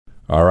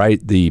All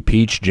right, the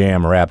Peach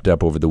Jam wrapped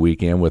up over the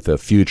weekend with a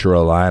Future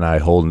Illini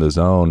holding his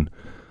own.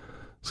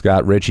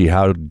 Scott Richey,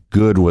 how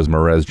good was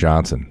Merez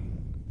Johnson?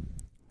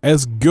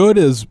 As good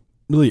as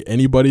really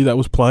anybody that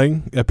was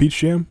playing at Peach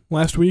Jam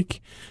last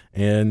week.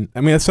 And,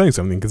 I mean, that's saying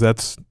something because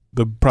that's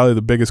probably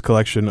the biggest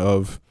collection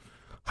of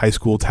high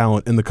school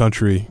talent in the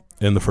country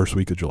in the first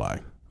week of July.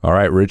 All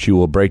right, Richie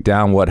will break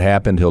down what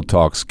happened. He'll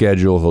talk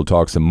schedule. He'll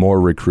talk some more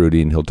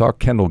recruiting. He'll talk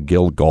Kendall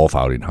Gill golf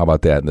outing. How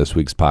about that in this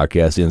week's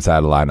podcast,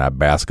 Inside Illini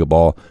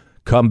Basketball?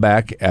 Come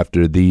back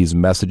after these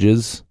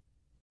messages.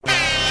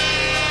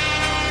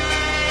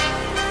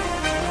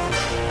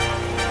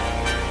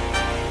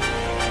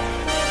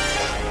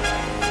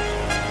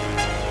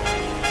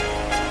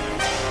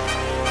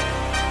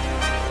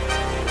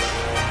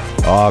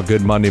 Oh,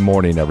 good Monday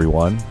morning,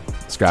 everyone.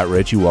 Scott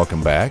Richey,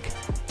 welcome back.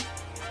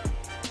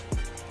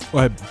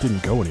 Well, I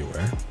didn't go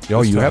anywhere.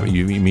 No, you haven't.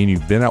 You mean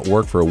you've been at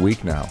work for a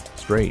week now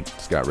straight,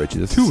 Scott Richey?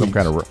 This is some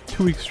kind of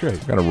 2 weeks straight.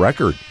 Kind of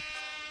record.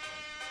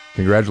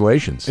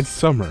 Congratulations! It's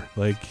summer.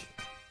 Like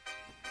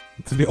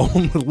it's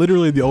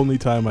literally the only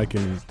time I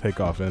can take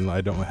off, and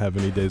I don't have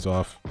any days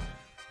off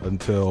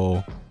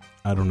until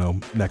I don't know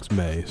next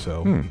May.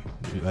 So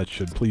that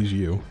should please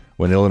you.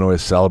 When Illinois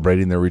is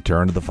celebrating their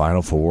return to the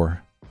Final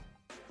Four.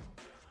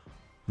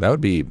 That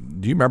would be.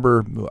 Do you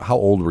remember how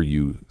old were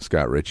you,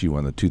 Scott Richey,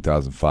 when the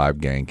 2005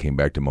 gang came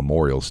back to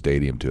Memorial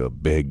Stadium to a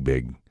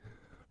big,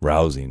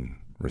 rousing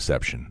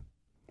reception?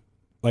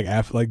 Like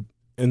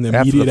in the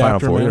after immediate the Final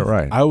aftermath. Four, yeah,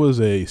 right? I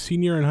was a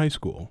senior in high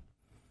school,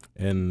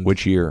 and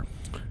which year?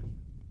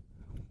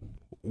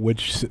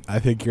 Which I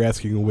think you're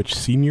asking which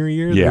senior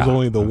year? Yeah, there's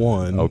only the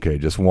one. Okay,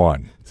 just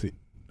one. See,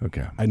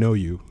 okay, I know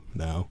you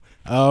now.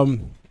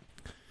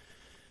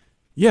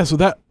 Yeah, so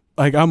that.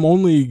 Like, I'm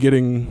only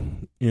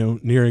getting,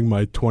 nearing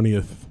my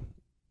 20th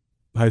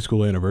high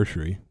school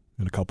anniversary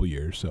in a couple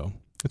years, so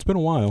it's been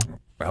a while.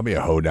 That'll be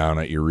a hoedown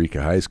at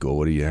Eureka High School.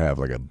 What do you have,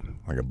 like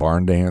a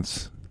barn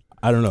dance?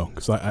 I don't know,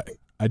 because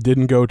I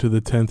didn't go to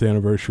the 10th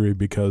anniversary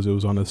because it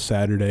was on a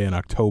Saturday in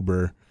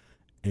October,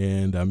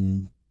 and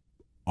I'm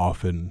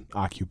often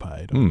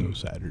occupied on those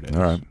Saturdays.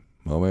 All right.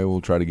 Well, maybe we'll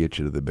try to get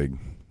you to the big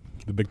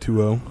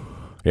 2-0.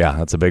 Yeah,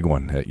 that's a big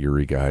one at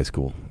Eureka High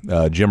School.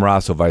 Jim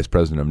Rosso, Vice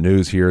President of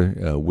News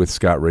here with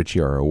Scott Richey,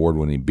 our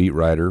award-winning beat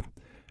writer.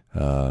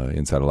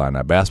 Inside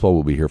Illini Basketball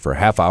will be here for a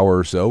half hour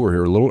or so. We're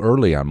here a little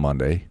early on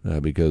Monday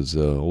because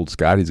old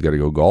Scotty's got to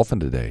go golfing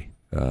today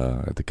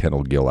at the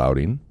Kendall Gill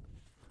outing.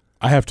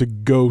 I have to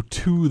go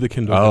to the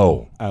Kendall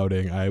Gill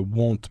outing. I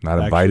won't not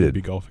invited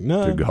be golfing.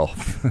 No. To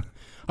golf.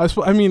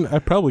 I mean, I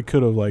probably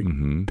could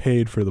have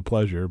paid for the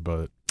pleasure,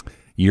 but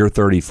year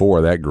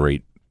 34, that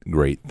great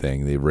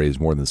thing. They've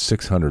raised more than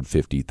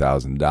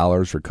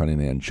 $650,000 for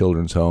Cunningham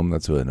Children's Home.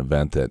 That's an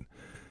event that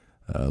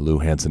Lou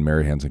Hansen,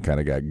 Mary Hansen kind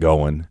of got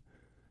going,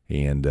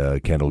 and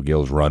Kendall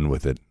Gill's run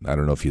with it. I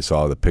don't know if you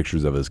saw the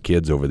pictures of his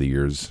kids over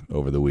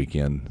the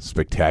weekend.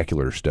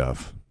 Spectacular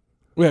stuff.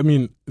 Well, I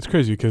mean, it's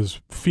crazy because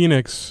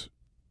Phoenix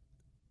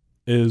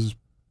is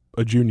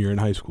a junior in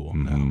high school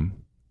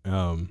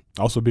now,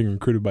 also being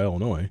recruited by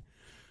Illinois.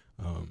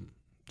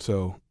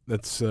 So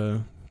that's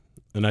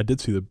and I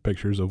did see the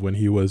pictures of when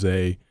he was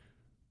a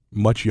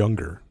much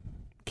younger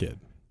kid.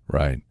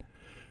 Right.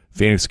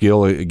 Phoenix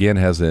Gill, again,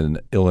 has an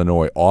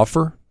Illinois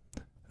offer.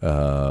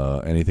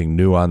 Anything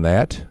new on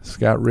that,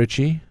 Scott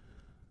Richey?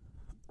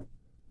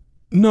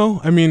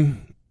 No. I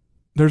mean,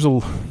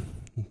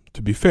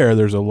 to be fair,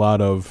 there's a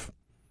lot of,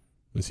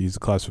 he's the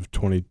class of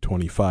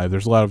 2025.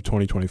 There's a lot of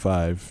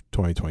 2025,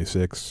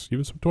 2026,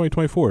 even some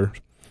 2024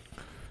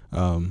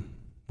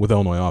 with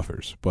Illinois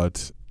offers.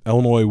 But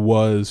Illinois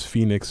was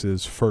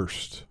Phoenix's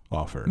first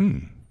offer.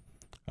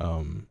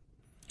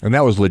 And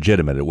that was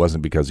legitimate. It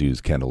wasn't because he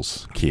was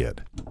Kendall's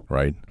kid,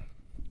 right?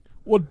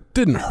 Well, it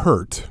didn't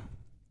hurt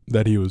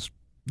that he was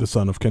the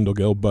son of Kendall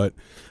Gill, but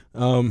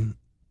no,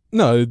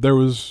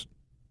 there's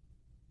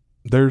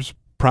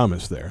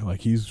promise there.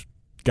 Like, he's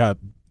got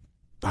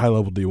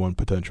high-level D1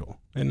 potential.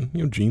 And,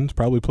 genes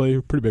probably play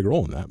a pretty big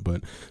role in that,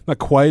 but not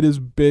quite as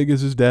big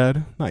as his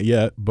dad. Not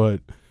yet,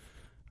 but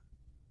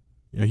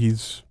he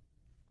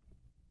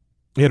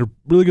had a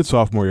really good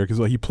sophomore year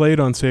because he played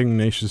on St.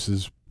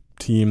 Ignatius's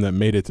team that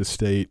made it to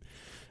state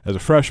as a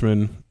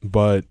freshman,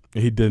 but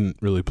he didn't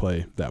really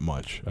play that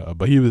much.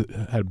 But he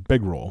had a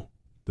big role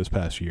this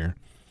past year,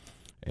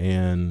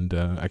 and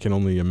I can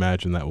only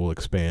imagine that will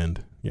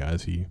expand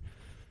as he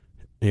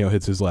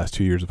hits his last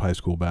 2 years of high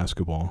school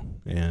basketball,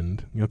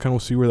 and kind of we'll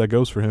see where that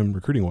goes for him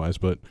recruiting wise.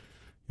 But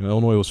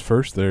Illinois was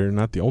first; they're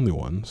not the only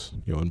ones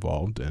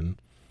involved, and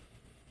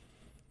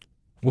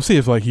we'll see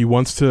if he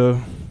wants to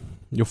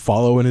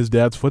follow in his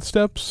dad's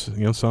footsteps.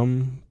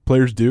 Some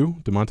players do.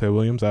 DeMonte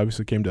Williams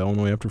obviously came to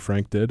Illinois after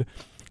Frank did.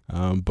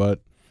 But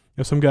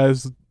some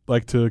guys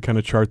like to kind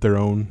of chart their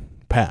own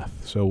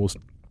path. So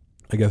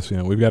I guess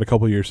we've got a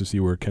couple of years to see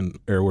where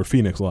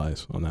Phoenix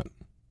lies on that.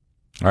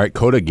 All right,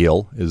 Coda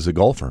Gill is a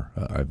golfer,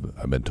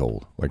 I've been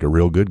told, like a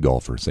real good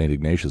golfer. St.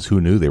 Ignatius,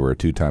 who knew they were a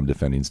two-time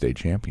defending state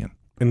champion?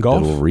 In golf?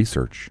 Did a little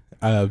research.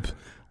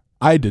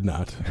 I did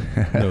not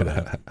know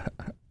that.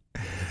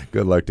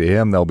 Good luck to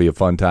him. That'll be a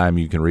fun time.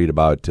 You can read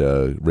about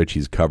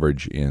Richie's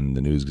coverage in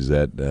the News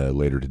Gazette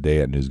later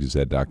today at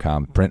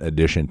newsgazette.com. Print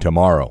edition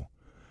tomorrow.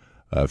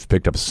 I've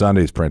picked up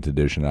Sunday's print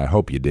edition. I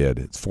hope you did.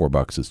 It's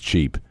 $4. It's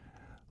cheap.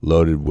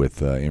 Loaded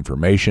with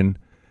information.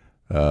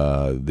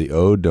 The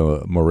ode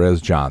to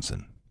Morez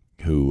Johnson,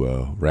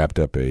 who wrapped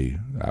up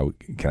can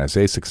I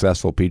say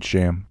successful Peach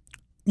Jam?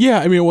 Yeah,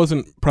 I mean, it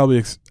wasn't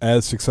probably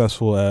as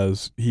successful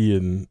as he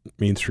and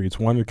Mean Streets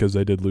wanted because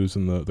they did lose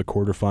in the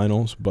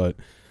quarterfinals, but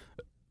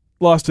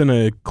lost in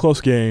a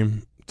close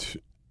game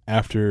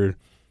after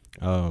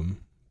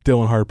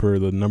Dylan Harper,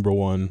 the number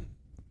 1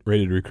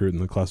 rated recruit in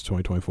the class of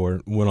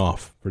 2024, went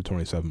off for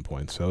 27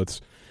 points. So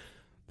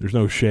there's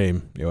no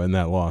shame in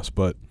that loss,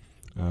 but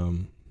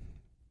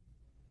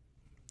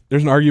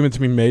there's an argument to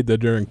be made that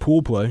during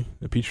pool play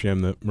at Peach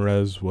Jam that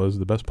Morez was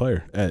the best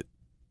player at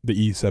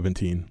the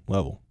E17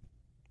 level.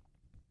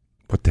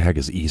 What the heck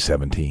is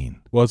E17?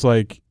 Well, it's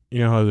like,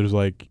 how there's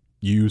like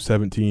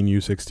U17,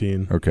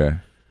 U16. Okay.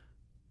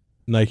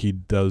 Nike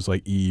does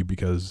like E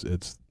because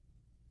it's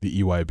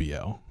the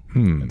EYBL.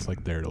 It's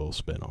like their little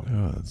spin on it.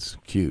 Oh, that's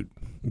cute.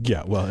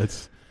 Yeah, well,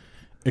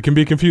 it can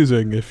be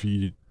confusing if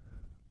you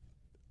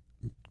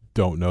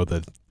don't know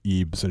that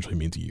E essentially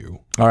means U.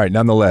 All right,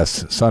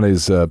 nonetheless,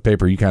 Sunday's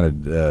paper, you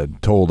kind of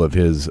told of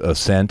his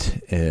ascent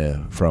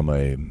from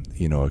a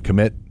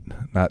commit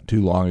not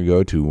too long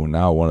ago to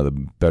now one of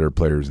the better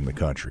players in the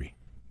country.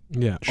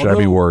 Yeah. Should I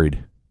be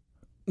worried?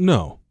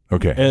 No.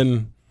 Okay.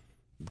 And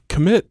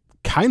commit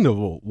kind of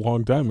a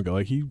long time ago.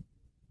 Like he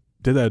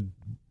did that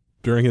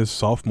during his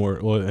sophomore,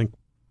 I think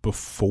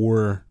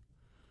before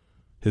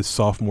his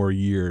sophomore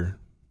year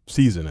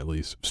season at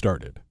least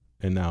started.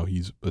 And now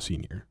he's a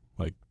senior.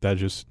 Like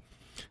it's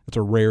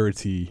a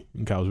rarity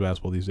in college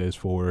basketball these days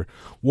for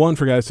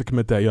guys to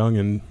commit that young,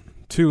 and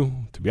 2,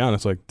 to be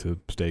honest, like to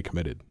stay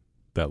committed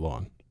that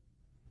long.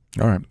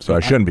 All right. So I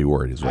shouldn't be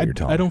worried is what you're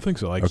telling me. I don't think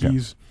so. Like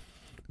he's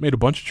made a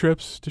bunch of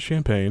trips to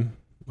Champaign.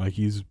 Like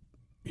he's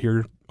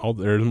here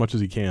there as much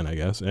as he can, I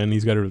guess. And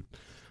he's got a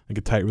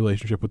tight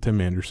relationship with Tim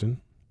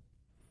Anderson.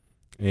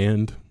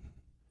 And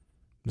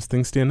this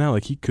thing's standing out.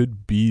 Like he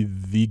could be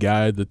the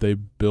guy that they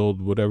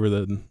build whatever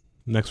the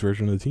next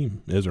version of the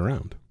team is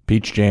around.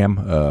 Peach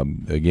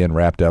Jam, again,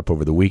 wrapped up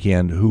over the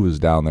weekend. Who was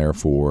down there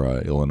for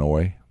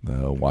Illinois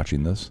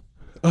watching this?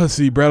 Let's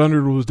see. Brad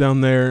Underwood was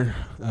down there.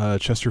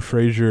 Chester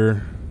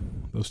Frazier,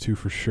 those two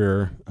for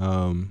sure.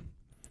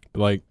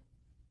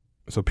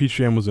 So Peach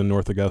Jam was in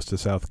North Augusta,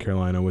 South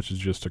Carolina, which is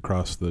just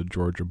across the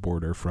Georgia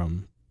border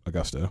from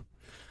Augusta.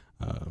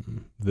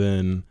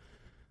 Then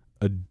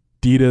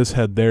Adidas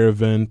had their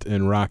event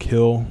in Rock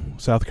Hill,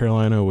 South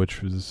Carolina,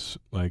 which was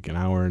like an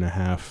hour and a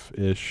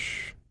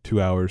half-ish, 2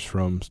 hours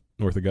from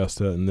North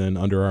Augusta. And then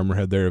Under Armour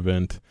had their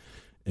event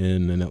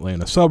in an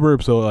Atlanta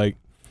suburb. So, like,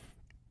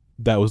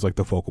 that was like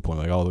the focal point.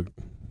 Like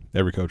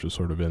every coach was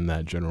sort of in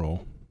that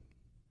general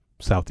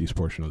southeast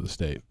portion of the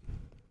state.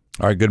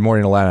 All right, Good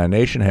Morning Illini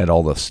Nation had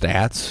all the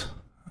stats.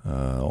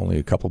 Only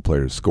a couple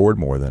players scored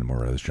more than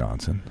Morez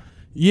Johnson.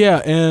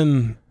 Yeah,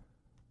 and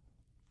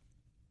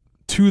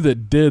 2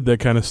 that did that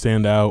kind of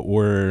stand out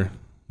were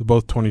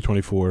both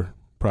 2024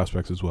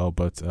 prospects as well.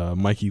 But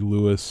Mikey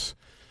Lewis,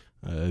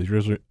 he's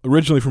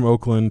originally from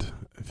Oakland.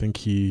 I think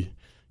he's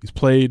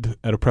played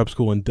at a prep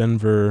school in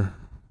Denver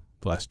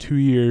the last 2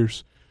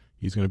 years.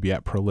 He's going to be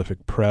at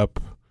Prolific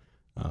Prep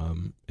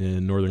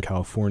in Northern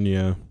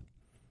California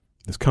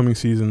this coming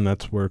season.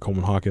 That's where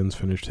Coleman Hawkins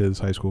finished his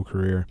high school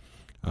career.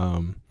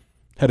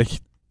 Had a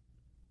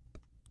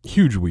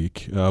huge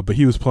week, but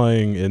he was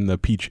playing in the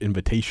Peach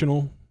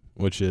Invitational,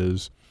 which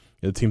is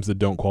the teams that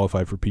don't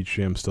qualify for Peach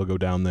Jam still go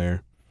down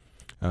there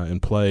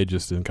and play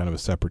just in kind of a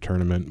separate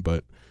tournament.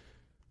 But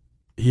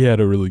he had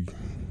a really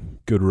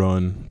good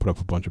run, put up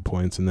a bunch of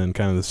points, and then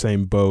kind of the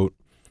same boat,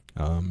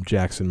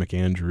 Jackson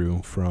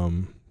McAndrew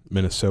from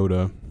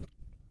Minnesota.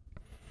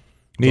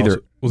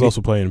 Was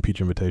also playing in Peach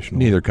Invitational.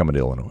 Neither coming to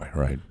Illinois,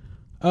 right?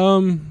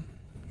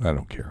 I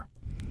don't care.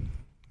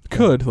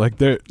 Could. Like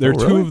they're two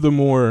really? of the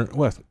more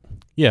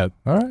yeah,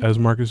 all right. As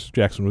Marcus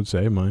Jackson would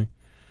say, my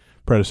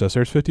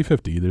predecessor, it's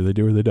 50-50. Either they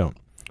do or they don't.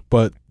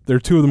 But they're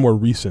 2 of the more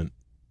recent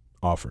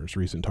offers,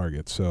 recent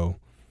targets. So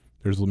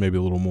there's maybe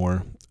a little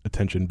more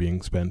attention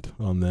being spent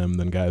on them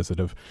than guys that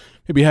have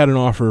maybe had an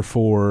offer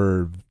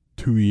for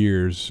 2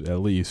 years at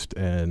least,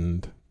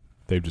 and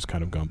they've just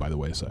kind of gone by the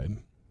wayside.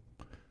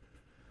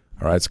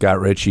 All right, Scott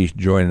Richey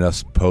joining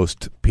us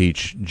post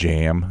Peach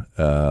Jam.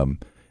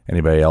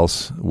 Anybody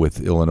else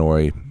with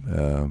Illinois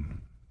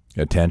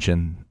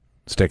attention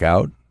stick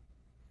out,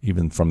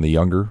 even from the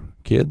younger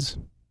kids?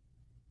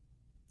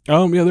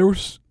 Yeah, there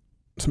was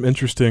some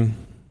interesting,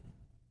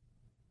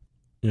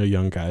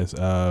 young guys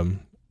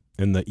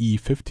in the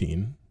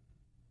E15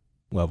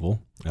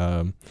 level.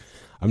 I'm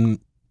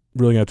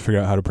really gonna have to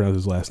figure out how to pronounce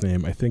his last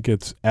name. I think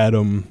it's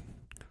Adam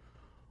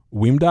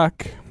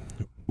Wimdak.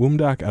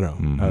 I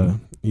don't know.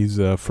 Mm-hmm. He's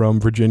from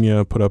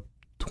Virginia, put up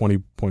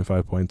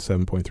 20.5 points,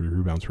 7.3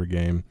 rebounds per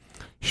game.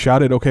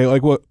 Shot it okay.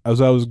 Like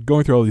as I was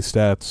going through all these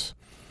stats,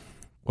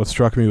 what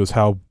struck me was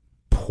how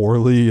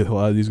poorly. A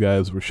lot of these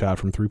guys were shot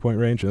from 3-point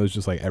range, and it was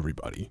just like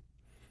everybody.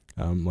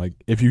 Like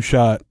if you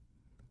shot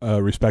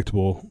a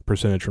respectable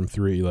percentage from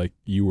 3, like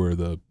you were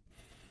the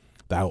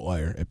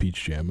outlier at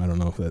Peach Jam. I don't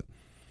know if that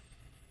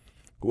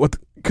what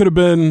could have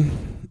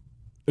been.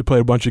 They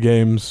played a bunch of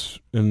games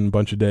in a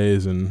bunch of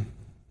days, and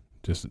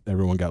just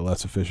everyone got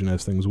less efficient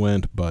as things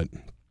went. But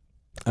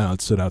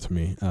it stood out to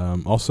me.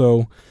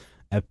 Also,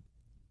 at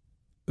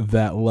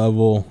that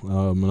level,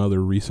 another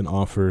recent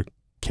offer,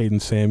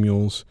 Caden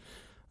Samuels,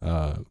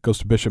 goes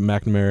to Bishop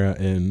McNamara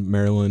in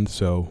Maryland,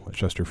 so a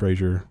Chester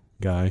Frazier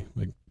guy.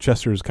 Like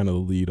Chester is kind of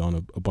the lead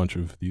on a bunch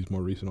of these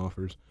more recent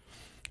offers.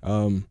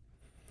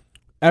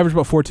 Averaged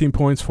about 14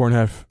 points,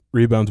 4.5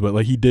 rebounds, but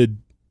like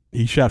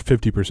he shot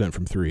 50%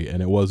 from 3,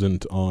 and it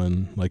wasn't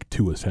on like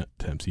 2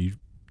 attempts. He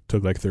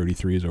took like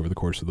 33s over the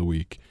course of the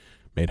week,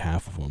 made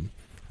half of them.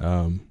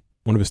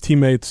 One of his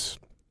teammates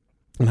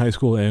in high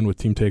school and with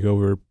Team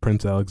Takeover,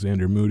 Prince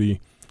Alexander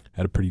Moody,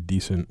 had a pretty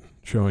decent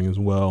showing as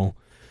well.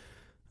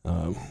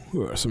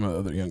 Who are some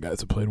other young guys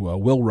that played well?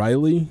 Will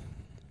Riley,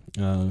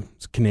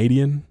 is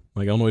Canadian.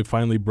 Like Illinois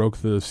finally broke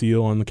the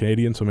seal on the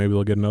Canadian, so maybe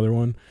they'll get another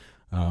one.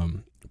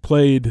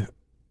 Played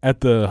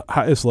at the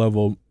highest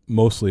level,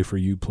 mostly for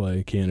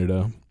UPlay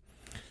Canada,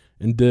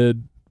 and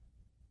did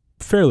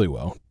fairly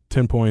well.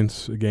 10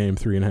 points a game,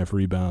 3.5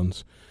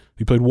 rebounds.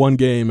 He played one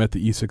game at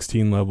the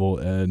E16 level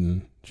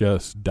and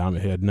just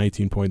dominated. He had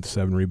 19 points,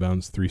 7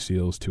 rebounds, 3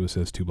 steals, 2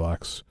 assists, 2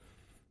 blocks.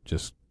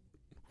 Just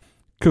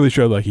clearly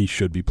showed like he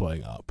should be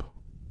playing up.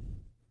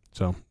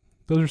 So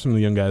those are some of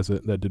the young guys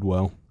that did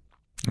well.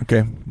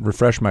 Okay.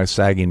 Refresh my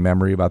sagging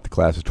memory about the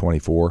class of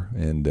 24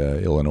 in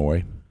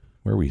Illinois.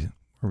 Where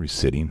are we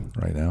sitting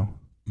right now?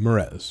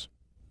 Merez.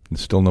 And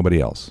still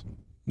nobody else.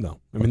 No.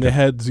 I mean, they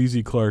had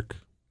ZZ Clark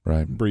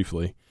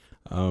briefly.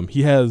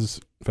 He has,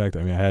 in fact,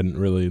 I hadn't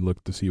really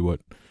looked to see what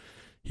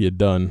he had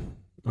done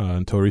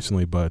until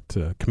recently, but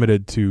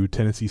committed to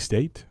Tennessee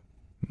State.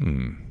 So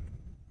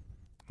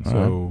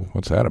right.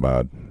 What's that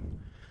about?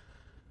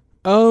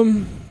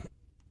 You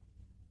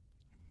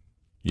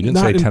didn't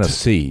say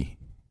Tennessee.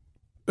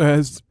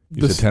 As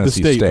you said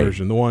Tennessee the state State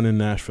version, the one in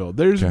Nashville.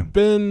 There's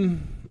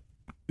been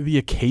the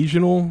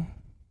occasional.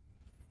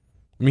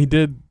 I mean, he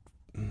did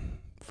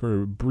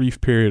for a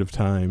brief period of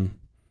time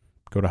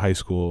go to high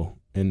school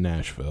in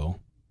Nashville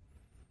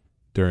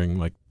during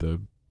like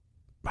the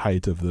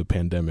height of the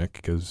pandemic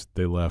because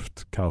they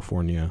left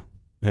California,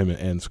 him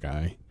and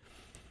Sky.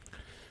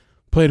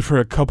 Played for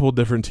a couple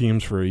different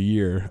teams for a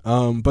year.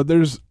 But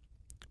there's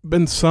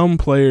been some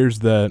players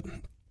that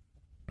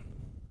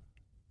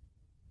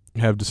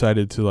have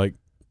decided to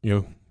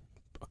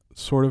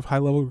sort of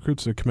high-level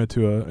recruits to commit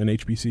to an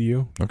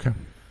HBCU. Okay.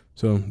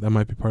 So that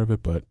might be part of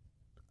it, but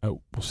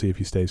we'll see if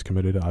he stays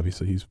committed.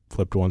 Obviously, he's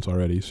flipped once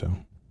already, so.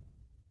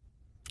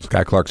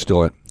 Sky Clark's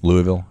still at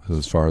Louisville,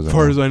 as far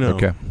as I know.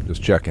 Okay,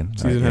 just checking.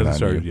 Season hasn't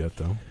started yet,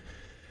 though.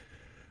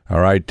 All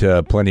right,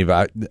 plenty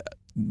of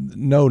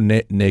no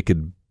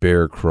naked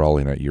bear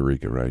crawling at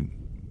Eureka, right?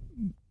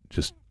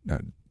 Just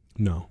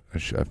no. I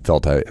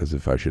felt as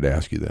if I should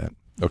ask you that.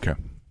 Okay,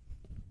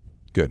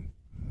 good.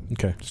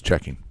 Okay, just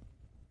checking.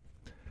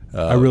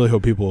 I really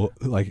hope people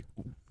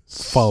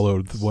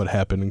followed what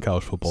happened in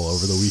college football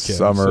over the weekend.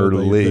 Summer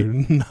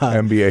League,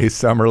 NBA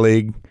Summer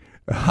League,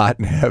 hot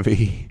and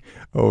heavy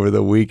over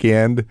the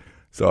weekend.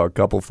 Saw a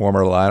couple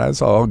former line. I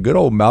saw good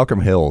old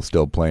Malcolm Hill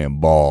still playing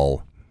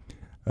ball,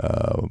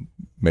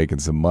 making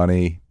some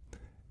money,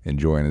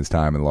 enjoying his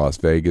time in Las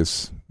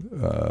Vegas.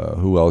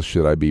 Who else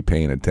should I be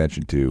paying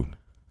attention to,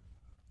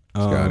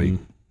 Scotty?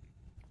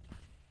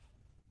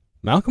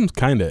 Malcolm's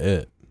kind of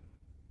it.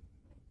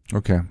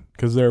 Okay.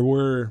 Because there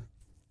were...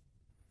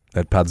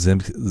 That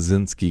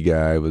Podzinski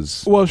guy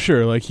was... Well,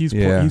 sure. He's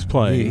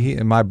playing.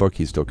 In my book,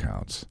 he still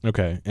counts.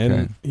 Okay.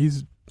 And he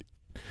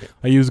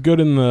was good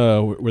in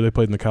where they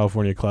played in the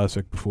California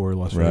Classic before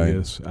Las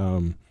Vegas.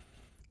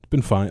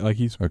 Been fine.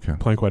 He's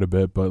playing quite a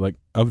bit. But,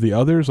 of the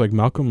others,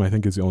 Malcolm, I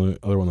think, is the only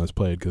other one that's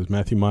played because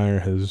Matthew Meyer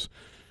has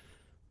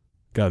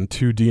gotten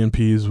 2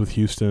 DNPs with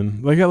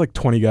Houston. They got,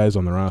 20 guys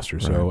on the roster.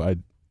 Right. So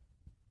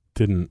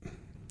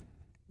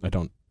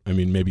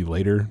maybe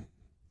later.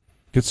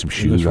 Get some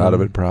shoes out of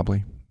it,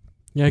 probably.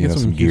 Yeah, get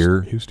some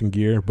gear. Houston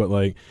gear.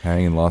 But,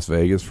 hang in Las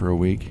Vegas for a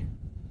week.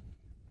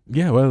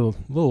 Yeah, well,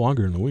 a little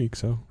longer in the week,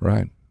 so.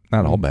 Right.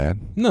 Not all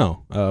bad.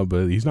 No,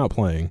 but he's not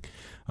playing.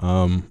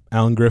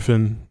 Alan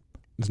Griffin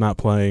is not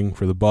playing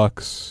for the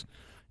Bucks.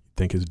 I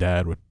think his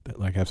dad would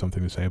have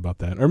something to say about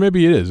that. Or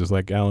maybe it is. It's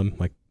Alan,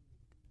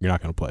 you're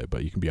not going to play,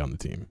 but you can be on the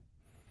team.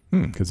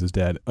 Because his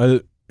dad,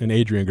 and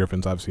Adrian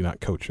Griffin's obviously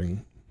not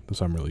coaching the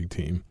Summer League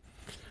team.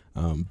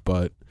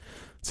 But,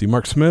 see,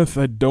 Mark Smith,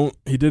 he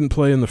didn't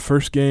play in the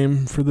first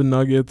game for the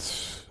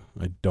Nuggets.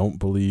 I don't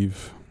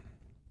believe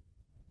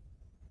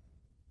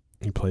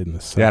he played in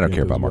the second. Yeah, I don't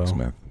care about Mark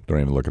Smith. Don't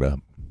even look it up.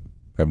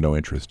 I have no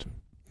interest.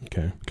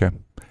 Okay. Okay.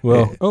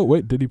 Well,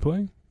 wait, did he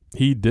play?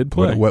 He did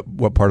play.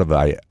 What part of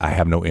I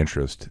have no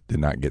interest did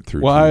not get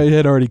through? Well, I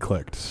had already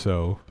clicked,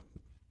 so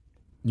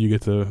you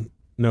get to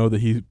know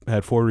that he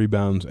had 4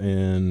 rebounds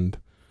and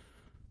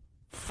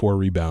 4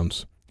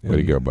 rebounds. Way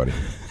to go, buddy.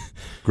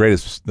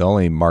 The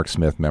only Mark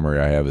Smith memory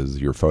I have is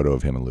your photo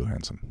of him and Lou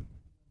Henson.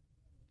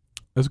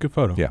 That's a good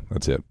photo. Yeah,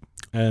 that's it.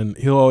 And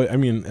he'll always,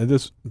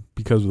 this,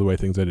 because of the way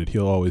things ended,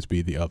 he'll always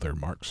be the other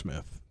Mark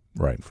Smith.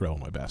 Right. For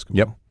Illinois basketball.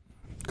 Yep.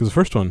 Because the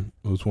first one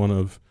was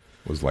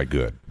was like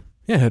good.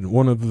 Yeah, had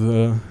one of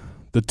the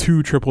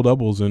 2 triple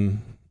doubles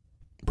in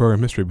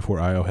program history before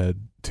Io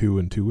had 2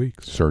 in 2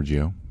 weeks.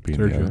 Sergio being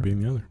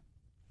the other.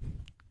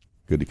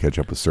 Good to catch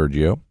up with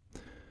Sergio.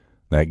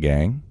 That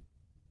gang.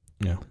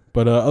 Yeah.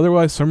 But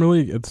otherwise, Summer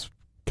League, it's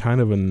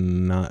kind of a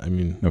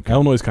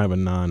Illinois is kind of a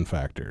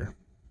non-factor.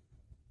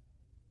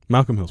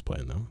 Malcolm Hill's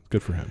playing, though.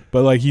 Good for him.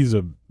 But, he's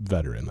a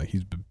veteran.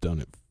 He's done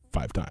it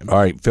 5 times. All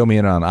right, fill me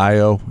in on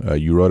Io.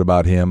 You wrote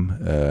about him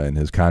and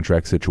his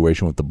contract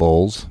situation with the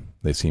Bulls.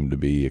 They seem to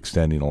be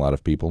extending a lot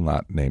of people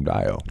not named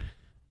Io.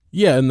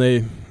 Yeah, and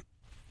it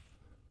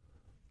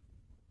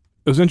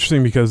was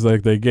interesting because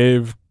they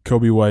gave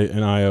Kobe White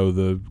and Io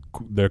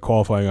their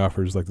qualifying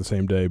offers the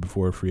same day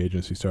before free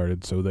agency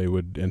started, so they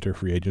would enter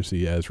free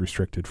agency as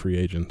restricted free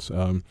agents.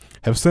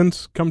 Have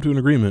since come to an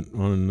agreement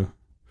on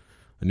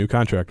a new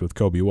contract with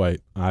Kobe White.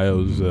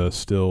 Io's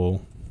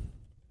still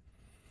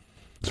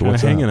kind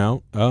of hanging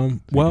out.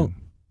 Well,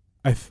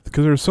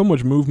 because there's so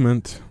much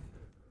movement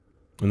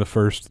in the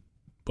first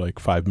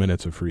 5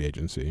 minutes of free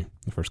agency,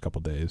 the first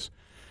couple days.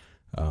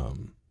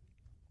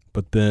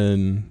 But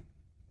then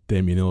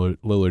Damian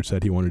Lillard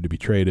said he wanted to be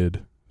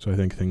traded, so I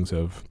think things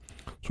have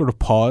sort of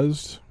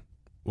paused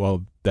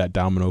while that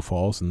domino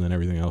falls, and then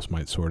everything else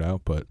might sort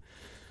out. But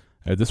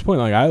at this point,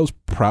 Io's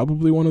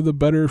probably one of the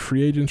better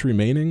free agents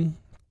remaining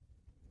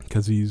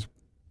because he's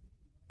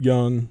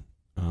young.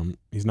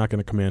 He's not going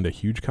to command a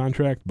huge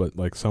contract, but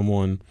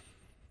someone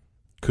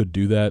could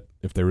do that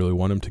if they really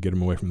want him to get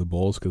him away from the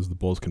Bulls, because the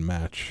Bulls can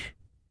match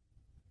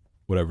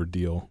whatever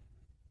deal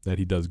that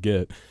he does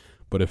get.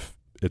 But if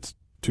it's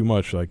too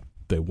much,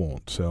 they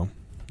won't. So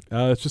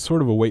it's just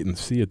sort of a wait and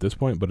see at this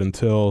point. But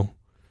until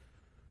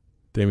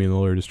Damian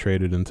Lillard is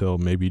traded, until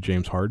maybe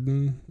James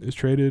Harden is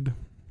traded,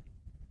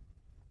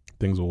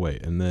 things will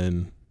wait. And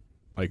then,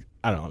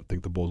 I don't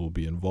think the Bulls will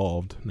be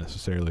involved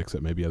necessarily,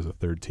 except maybe as a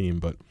third team.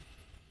 But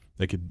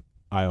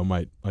Io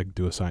might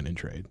do a sign and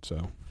trade.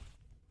 So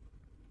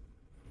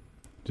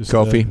just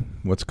Kofi,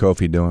 what's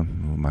Kofi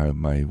doing?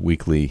 My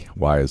weekly,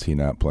 why is he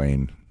not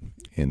playing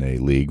in a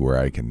league where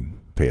I can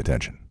pay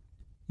attention?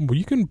 Well,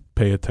 you can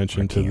pay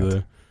attention to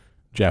the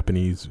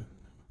Japanese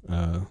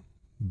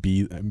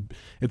B.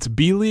 It's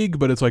B League,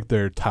 but it's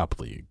their top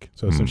league.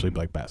 So essentially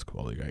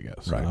basketball league, I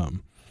guess. Right.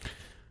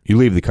 You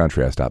leave the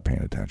country, I stop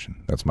paying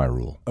attention. That's my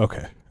rule.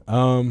 Okay.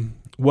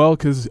 Well,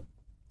 because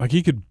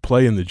he could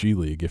play in the G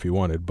League if he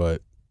wanted,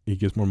 but he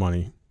gets more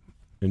money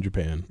in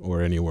Japan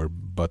or anywhere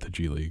but the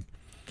G League,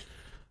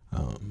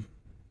 for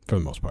the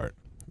most part.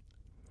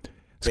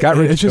 Scott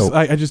Richey. It's just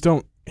I just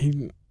don't.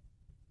 You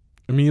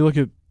look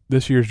at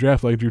this year's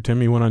draft. Drew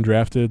Timme went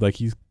undrafted.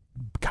 He's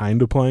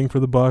kind of playing for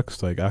the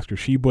Bucks. Oscar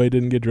Tshiebwe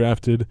didn't get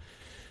drafted.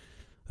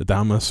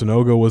 Adama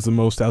Sanogo was the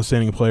most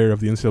outstanding player of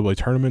the NCAA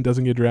tournament.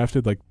 Doesn't get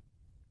drafted.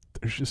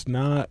 There's just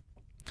not.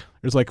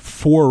 There's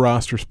 4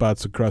 roster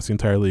spots across the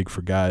entire league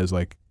for guys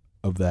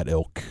of that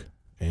ilk,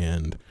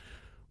 and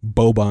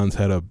Boban's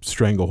had a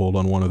stranglehold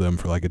on one of them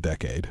for a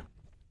decade.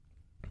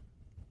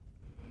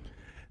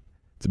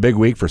 It's a big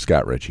week for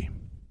Scott Richey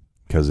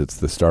because it's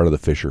the start of the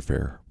Fisher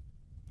Fair,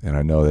 and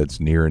I know that's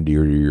near and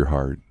dear to your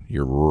heart,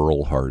 your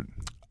rural heart.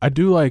 I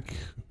do like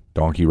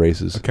donkey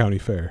races. A county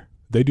fair.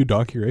 They do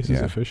donkey races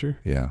at Fisher?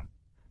 Yeah.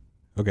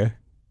 Okay.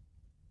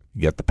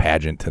 You got the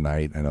pageant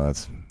tonight. I know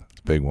that's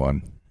a big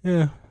one.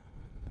 Yeah.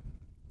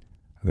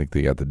 I think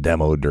they got the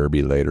demo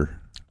derby later.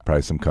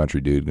 Probably some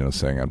country dude going to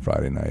sing on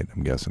Friday night,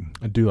 I'm guessing.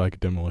 I do like a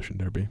demolition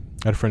derby.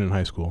 I had a friend in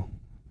high school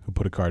who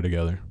put a car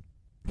together.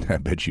 I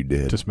bet you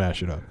did. To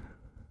smash it up.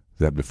 Is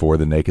that before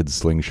the naked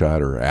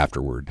slingshot or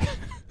afterward?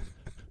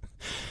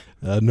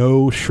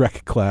 No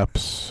Shrek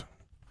claps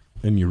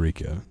in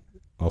Eureka.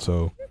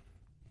 Also,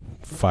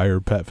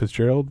 fire Pat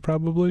Fitzgerald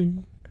probably.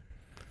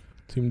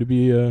 Seemed to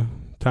be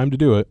time to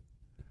do it.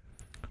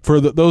 For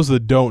those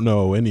that don't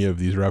know any of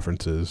these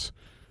references,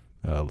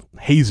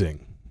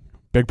 hazing,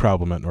 big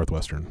problem at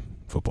Northwestern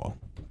football.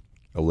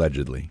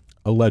 Allegedly.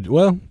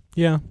 Well,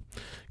 yeah.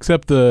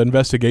 Except the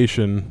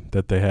investigation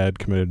that they had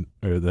committed,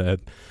 or that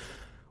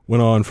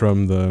went on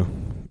from the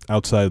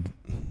outside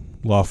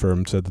law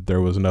firm, said that there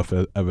was enough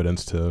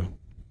evidence to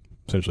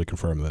essentially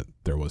confirm that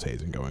there was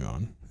hazing going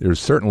on. There's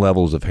certain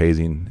levels of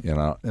hazing,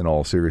 in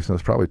all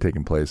seriousness, probably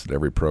taking place at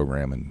every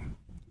program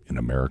in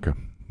America,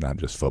 not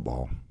just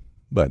football,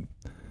 but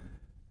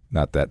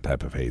not that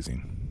type of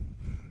hazing.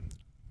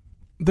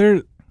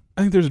 I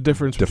think there's a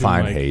difference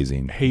Define between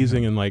hazing.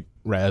 Hazing and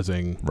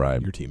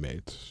razzing your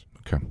teammates.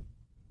 Okay.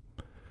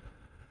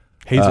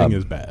 Hazing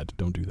is bad.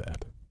 Don't do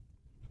that.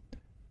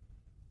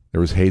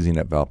 There was hazing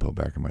at Valpo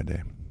back in my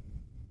day.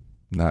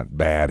 Not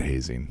bad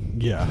hazing.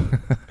 Yeah.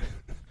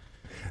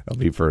 That'll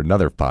be for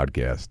another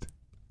podcast.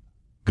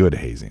 Good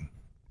hazing.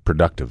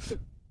 Productive.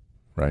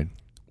 Right?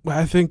 Well,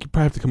 I think you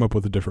probably have to come up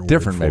with a different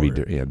word maybe.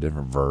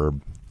 Different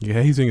verb. Yeah,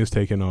 hazing is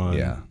taken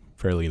on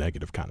fairly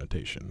negative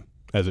connotation,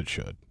 as it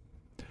should.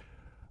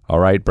 All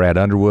right, Brad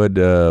Underwood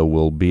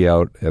will be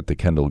out at the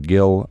Kendall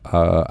Gill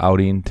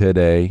outing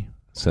today.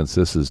 Since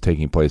this is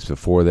taking place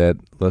before that,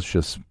 let's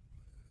just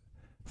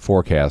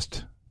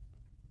forecast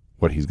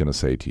what he's going to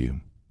say to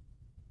you.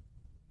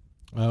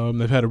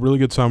 They've had a really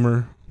good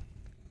summer.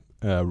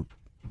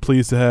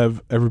 Pleased to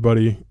have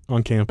everybody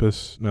on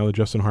campus now that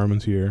Justin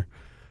Harmon's here.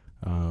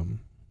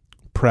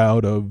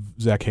 Proud of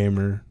Zach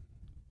Hamer,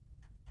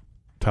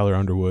 Tyler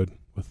Underwood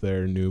with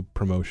their new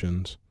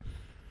promotions.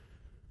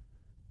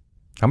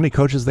 How many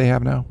coaches they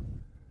have now?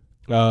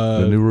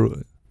 The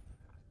new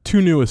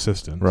 2 new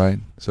assistants. Right.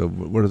 So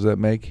what does that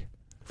make?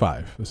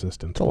 5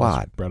 assistants. It's a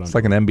lot. Brett It's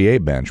like an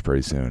NBA bench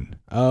pretty soon.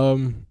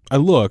 I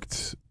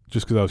looked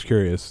just because I was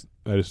curious.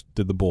 I just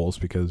did the Bulls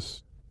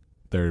because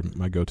they're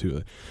my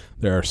go-to.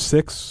 There are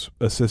 6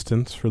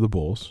 assistants for the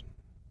Bulls,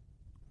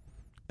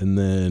 and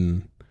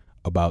then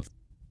about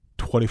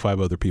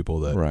 25 other people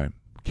that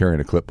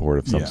carrying a clipboard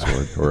of some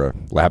sort or a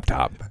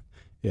laptop.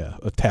 Yeah,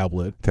 a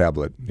tablet.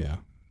 Yeah,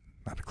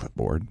 not a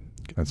clipboard.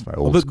 That's my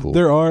old school.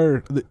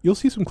 You'll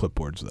see some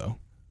clipboards though.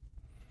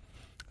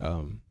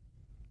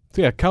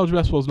 So yeah, college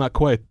basketball is not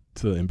quite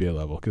to the NBA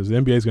level because the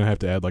NBA is going to have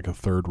to add like a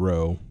 3rd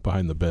row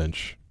behind the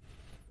bench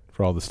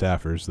for all the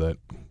staffers that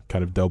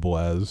kind of double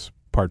as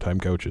part-time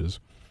coaches.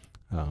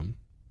 And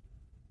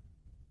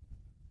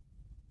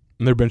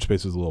their bench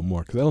space is a little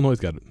more because Illinois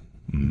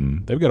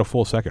they've got a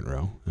full 2nd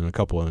row and a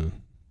couple in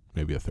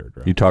maybe a 3rd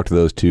row. You talked to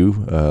those 2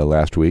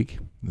 last week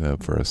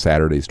for a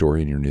Saturday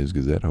story in your News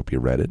Gazette. Hope you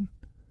read it.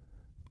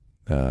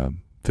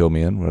 Fill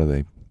me in. What are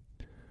they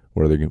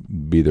going to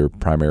be their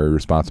primary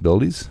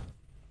responsibilities?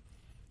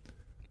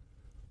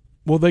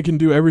 Well, they can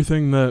do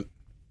everything that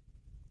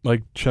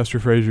like Chester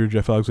Frazier,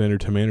 Jeff Alexander,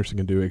 Tim Anderson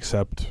can do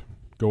except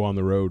go on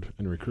the road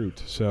and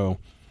recruit. So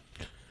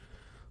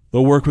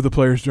they'll work with the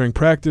players during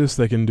practice.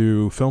 They can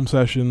do film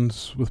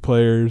sessions with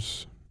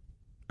players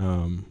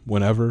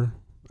whenever.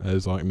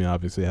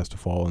 Obviously it has to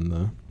fall in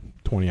the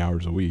 20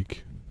 hours a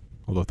week.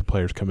 Although if the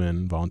players come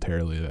in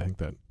voluntarily, I think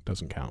that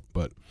doesn't count.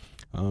 But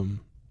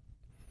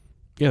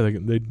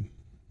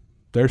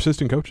they're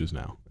assistant coaches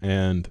now,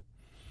 and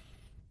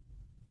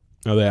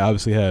they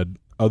obviously had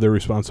other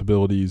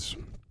responsibilities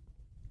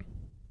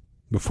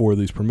before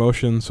these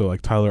promotions. So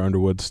like Tyler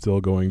Underwood's still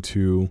going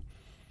to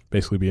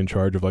basically be in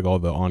charge of like all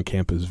the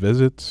on-campus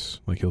visits.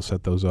 Like he'll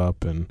set those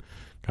up and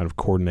kind of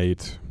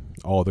coordinate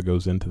all that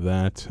goes into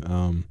that.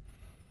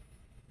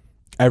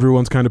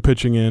 Everyone's kind of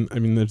pitching in. I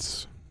mean,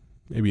 there's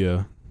maybe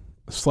a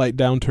slight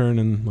downturn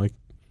in like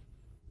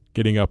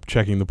getting up,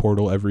 checking the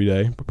portal every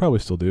day, but probably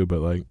still do. But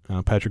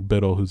like Patrick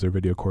Biddle, who's their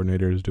video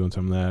coordinator, is doing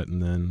some of that,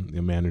 and then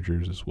the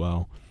managers as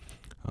well.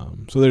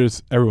 So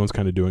everyone's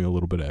kind of doing a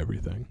little bit of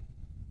everything.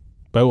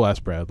 But I will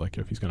ask Brad like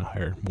if he's going to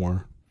hire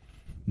more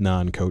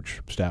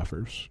non-coach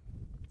staffers.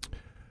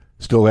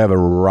 Still have a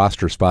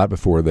roster spot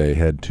before they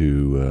head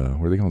to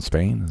where are they going?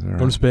 Spain? Is that right?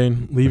 Going to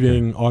Spain,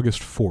 leaving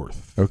August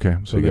 4th. Okay,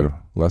 so you got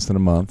less than a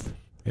month.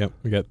 Yep,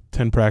 we got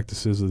 10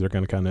 practices that they're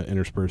going to kind of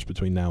intersperse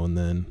between now and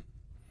then,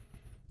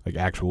 like the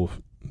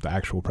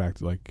actual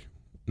practice, like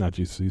not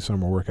just these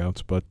summer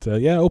workouts. But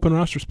open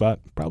roster spot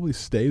probably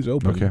stays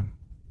open. Okay,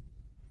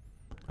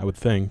 I would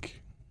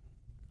think.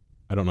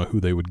 I don't know who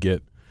they would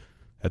get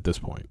at this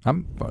point.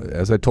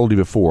 As I told you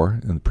before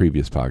in the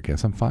previous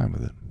podcast, I'm fine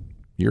with it.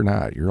 You're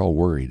not. You're all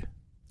worried.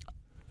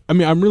 I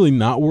mean, I'm really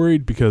not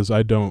worried because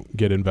I don't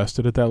get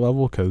invested at that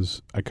level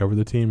because I cover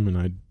the team and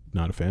I'm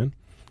not a fan.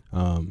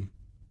 I'm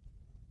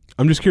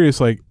just curious,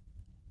 like,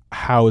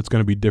 how it's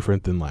going to be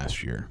different than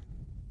last year.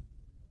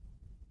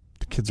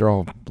 The kids are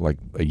all like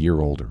a year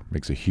older.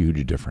 Makes a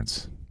huge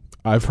difference.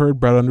 I've heard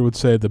Brad Underwood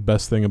say the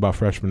best thing about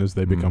freshmen is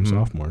they become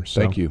sophomores.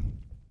 So Thank you.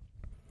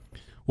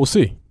 We'll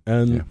see.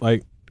 And,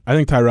 I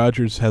think Ty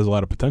Rodgers has a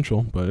lot of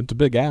potential, but it's a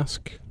big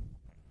ask.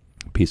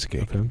 Piece of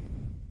cake. Okay.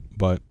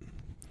 But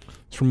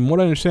from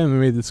what I understand,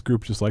 maybe this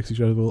group just likes each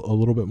other a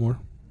little bit more.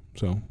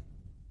 So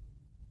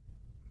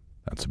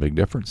that's a big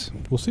difference.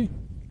 We'll see.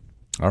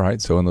 All right.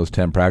 So in those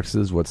 10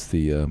 practices, what's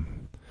the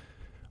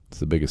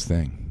biggest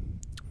thing?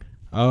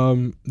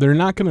 They're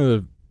not going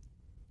to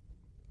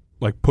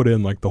like put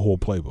in like the whole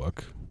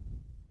playbook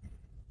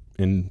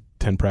in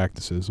 10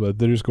 practices, but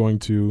they're just going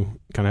to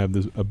kind of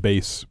have a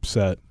base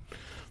set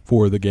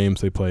for the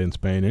games they play in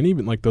Spain. And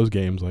even like those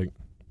games, like,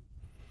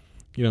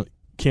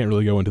 can't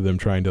really go into them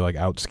trying to like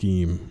out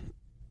scheme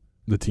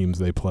the teams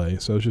they play.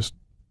 So it's just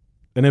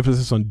an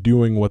emphasis on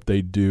doing what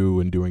they do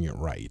and doing it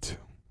right.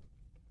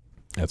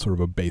 That's sort of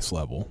a base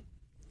level.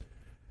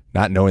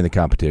 Not knowing the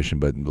competition,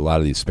 but a lot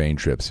of these Spain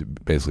trips,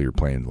 basically you're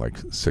playing like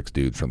 6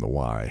 dudes from the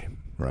Y,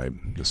 right?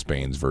 The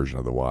Spain's version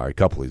of the Y. A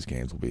couple of these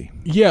games will be.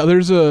 Yeah,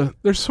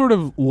 there's sort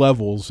of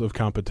levels of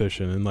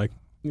competition, and like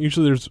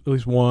usually there's at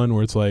least one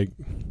where it's like,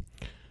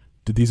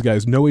 did these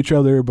guys know each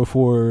other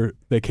before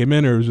they came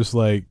in, or it was just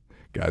like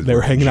guys they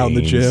were hanging out in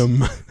the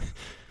gym,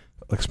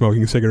 like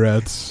smoking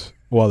cigarettes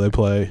while they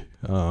play.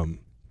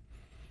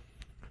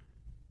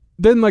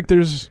 Then like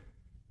there's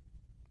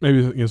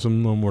maybe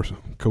some little more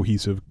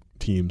cohesive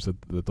teams that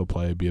they'll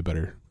play be a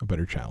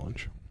better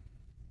challenge.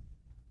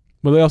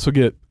 But they also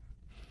get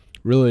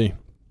really,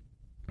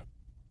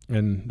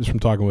 and just from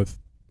talking with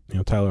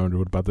Tyler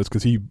Underwood about this,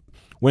 because he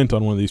went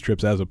on one of these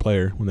trips as a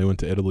player when they went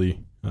to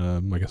Italy,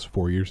 I guess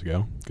 4 years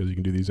ago, because you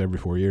can do these every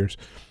 4 years.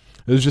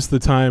 It was just the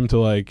time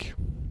to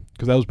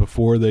because that was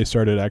before they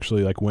started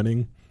actually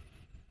winning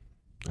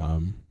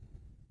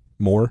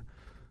more.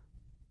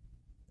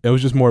 It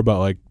was just more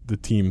about the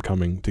team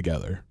coming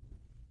together,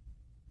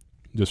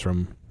 just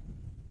from,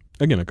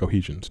 again, a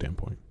cohesion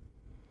standpoint.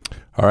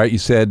 All right, you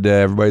said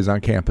everybody's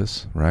on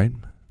campus, right?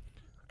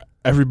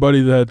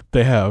 Everybody that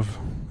they have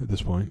at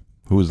this point.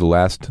 Who was the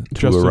last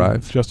to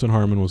arrive? Justin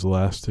Harmon was the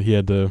last. He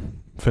had to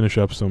finish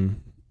up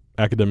some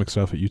academic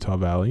stuff at Utah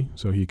Valley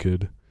so he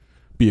could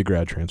be a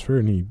grad transfer,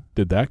 and he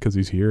did that because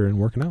he's here and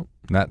working out.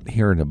 Not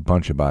hearing a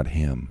bunch about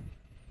him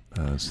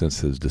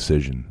since his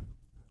decision.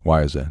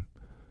 Why is that?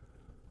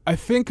 I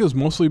think it was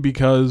mostly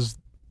because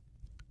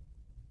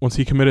once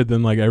he committed,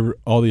 then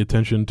all the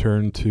attention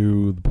turned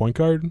to the point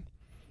guard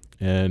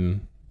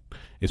and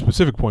a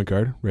specific point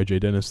guard, Ray J.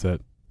 Dennis,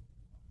 that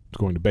is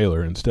going to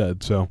Baylor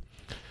instead. So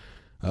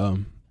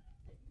I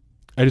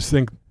just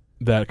think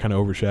that kind of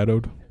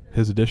overshadowed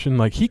his addition.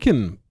 He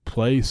can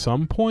play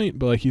some point,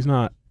 but he's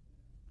not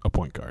a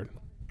point guard.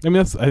 I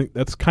mean, I think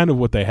that's kind of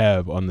what they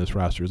have on this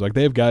roster. Is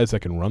they have guys that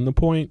can run the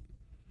point,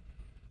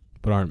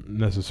 but aren't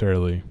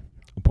necessarily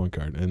a point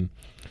guard. And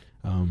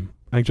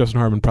I think Justin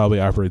Harmon probably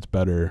operates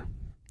better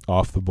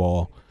off the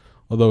ball,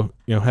 although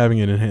having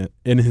it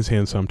in his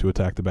hands some to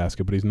attack the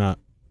basket, but he's not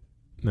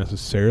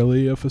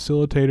necessarily a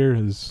facilitator.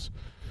 His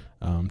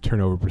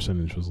turnover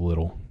percentage was a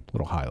little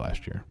high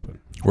last year. But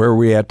where are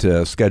we at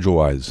schedule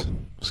wise,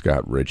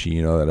 Scott Richey?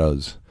 It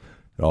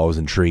always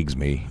intrigues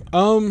me.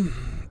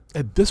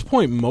 At this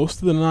point,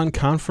 most of the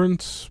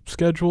non-conference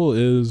schedule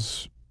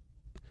is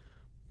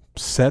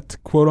set,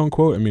 quote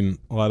unquote. I mean,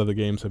 a lot of the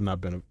games have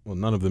not been. Well,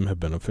 none of them have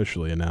been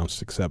officially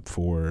announced, except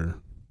for.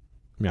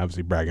 I mean,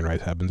 obviously, bragging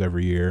rights happens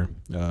every year.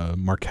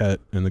 Marquette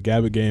and the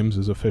Gabbett games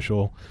is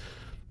official.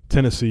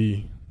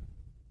 Tennessee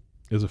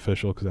is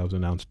official because that was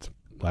announced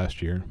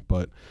last year.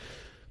 But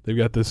they've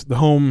got the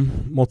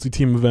home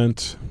multi-team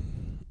event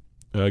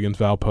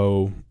against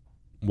Valpo,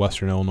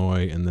 Western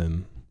Illinois, and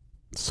then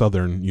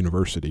Southern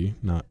University,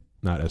 not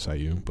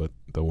SIU, but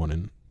the one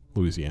in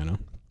Louisiana.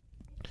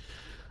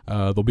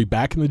 They'll be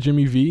back in the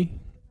Jimmy V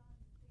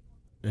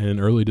in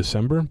early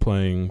December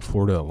playing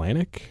Florida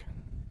Atlantic,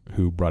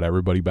 who brought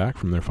everybody back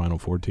from their Final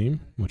Four team,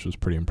 which was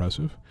pretty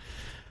impressive.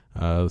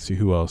 Let's see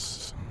who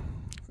else.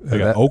 They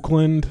got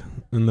Oakland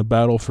in the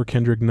battle for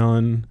Kendrick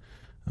Nunn.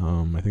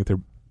 I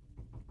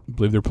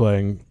believe they're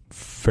playing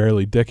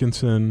Fairleigh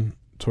Dickinson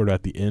sort of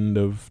at the end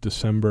of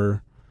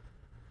December.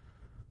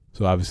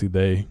 So obviously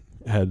they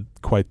had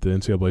quite the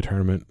NCAA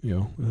tournament,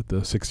 at the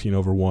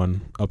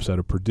 16-1 upset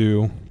of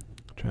Purdue. I'm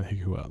trying to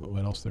think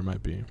what else there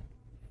might be.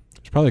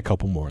 There's probably a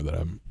couple more that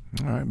I'm.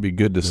 All right, it'd be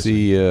good to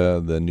see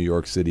the New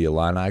York City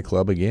Illini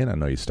Club again. I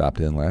know you stopped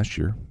in last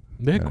year.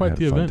 They had quite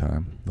the event.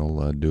 Time.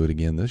 They'll do it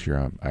again this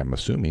year, I'm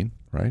assuming,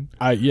 right?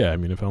 Yeah, I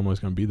mean, if Illinois is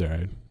going to be there,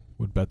 I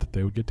would bet that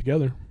they would get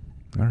together.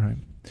 All right.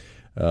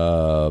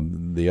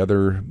 The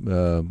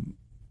other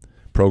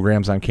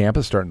programs on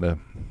campus starting to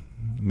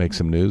make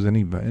some news.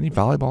 Any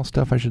volleyball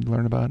stuff I should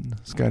learn about,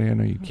 Scotty? I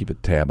know you keep a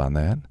tab on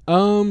that.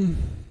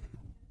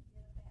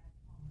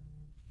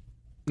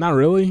 Not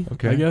really.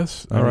 Okay. I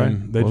guess. All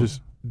right. They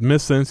just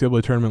missed the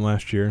NCAA tournament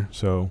last year,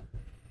 so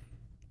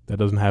that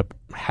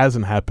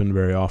hasn't happened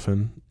very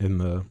often in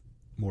the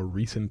more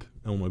recent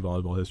Illinois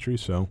volleyball history.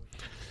 So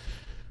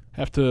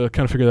have to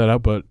kind of figure that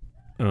out. But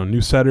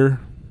new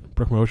setter,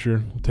 Brooke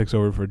Mosher takes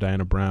over for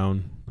Diana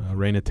Brown.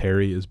 Raina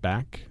Terry is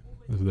back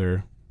as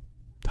their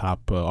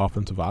top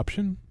offensive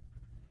option,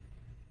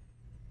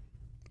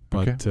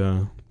 but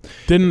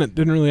didn't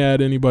really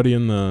add anybody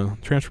in the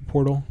transfer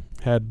portal.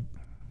 Had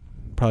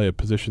probably a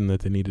position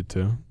that they needed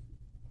to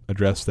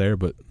address there,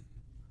 but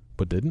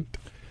didn't.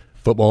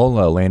 Football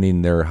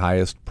landing their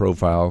highest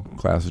profile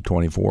class of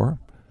 24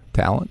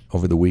 talent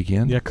over the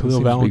weekend. Yeah,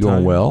 Khalil Valentine, be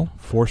going well.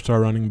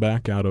 4-star running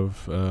back out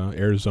of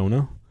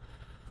Arizona,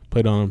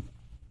 played on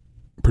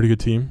a pretty good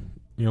team,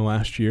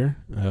 last year.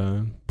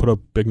 Put up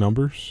big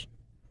numbers.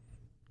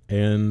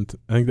 And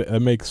I think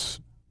that makes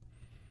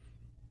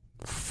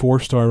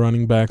 4-star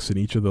running backs in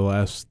each of the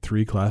last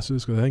 3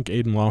 classes. Because I think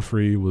Aiden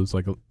Lawfrey was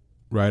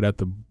right at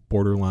the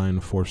borderline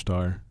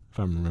 4-star, if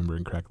I'm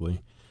remembering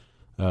correctly.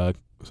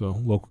 So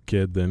local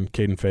kid. Then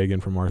Caden Fagan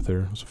from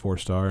Arthur was a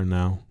 4-star, and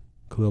now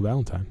Khalil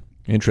Valentine.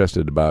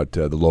 Interested about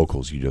the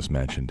locals you just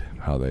mentioned,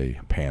 how they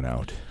pan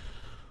out.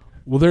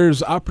 Well,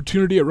 there's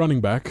opportunity at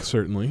running back,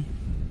 certainly,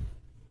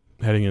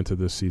 heading into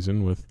this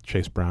season with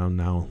Chase Brown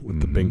now with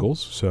the Bengals.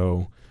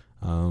 So,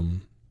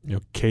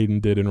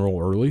 Caden did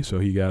enroll early, so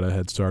he got a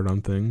head start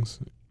on things.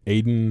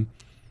 Aiden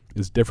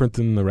is different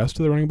than the rest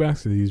of the running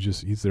backs.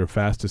 He's their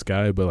fastest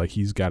guy, but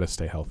he's got to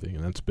stay healthy,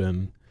 and that's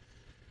been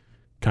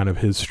kind of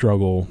his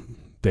struggle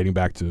dating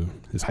back to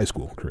his high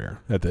school career,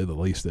 at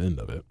least the end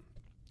of it.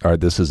 All right,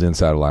 this is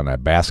Inside Illini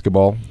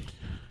Basketball.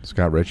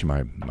 Scott Richey,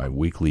 my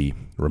weekly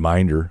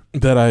reminder.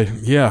 That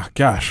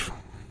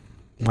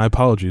My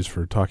apologies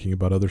for talking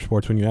about other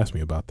sports when you asked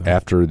me about that.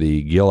 After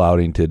the Gill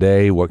outing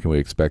today, what can we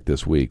expect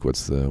this week?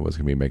 What's going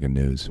to be making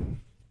news?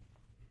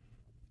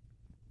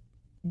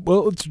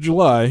 Well, it's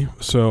July,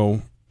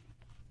 so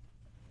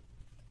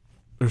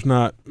there's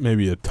not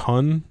maybe a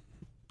ton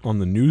on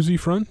the newsy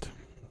front,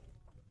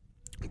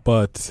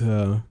 but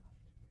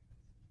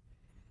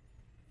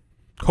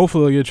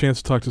hopefully I'll get a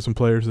chance to talk to some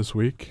players this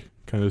week,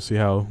 kind of see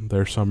how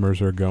their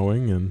summers are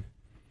going, and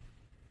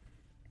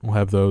we'll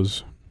have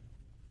those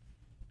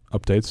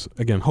updates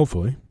again,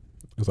 hopefully,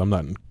 because I'm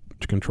not in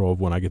control of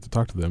when I get to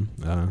talk to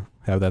them.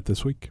 Have that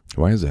this week.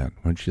 Why is that?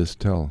 Why don't you just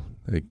tell,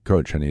 hey,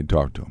 Coach, I need to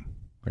talk to him?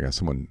 I got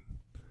someone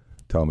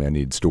telling me I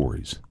need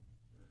stories.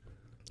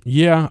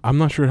 Yeah, I'm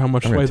not sure how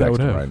much sway that would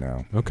have. Right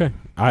now. Okay,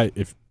 I'll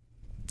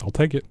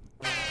take it.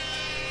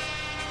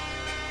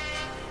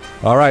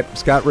 All right,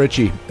 Scott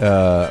Richey,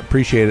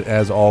 appreciate it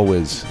as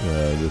always.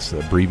 This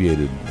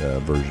abbreviated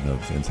version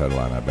of Inside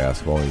Illini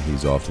Basketball.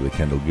 He's off to the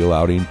Kendall Gill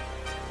outing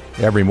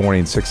every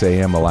morning, 6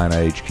 a.m.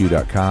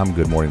 IlliniHQ.com.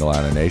 Good morning,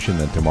 Illini Nation.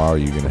 Then tomorrow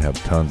you're going to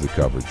have tons of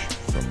coverage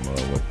from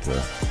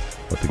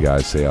what the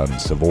guys say out in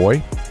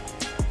Savoy.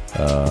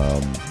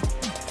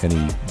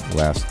 Any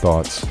last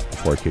thoughts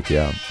before I kick you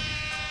out?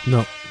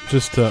 No,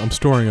 just I'm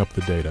storing up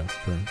the data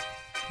for.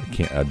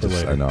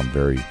 I know I'm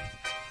very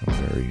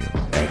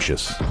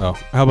anxious. Oh,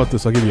 how about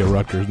this? I'll give you a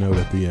Rutgers note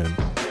at the end.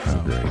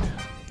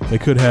 Great. They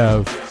could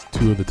have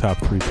 2 of the top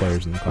 3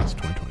 players in the class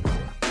of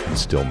 2024. And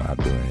still not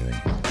doing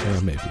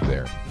anything. Maybe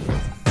there.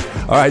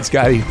 All right,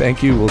 Scotty.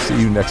 Thank you. We'll see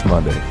you next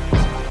Monday.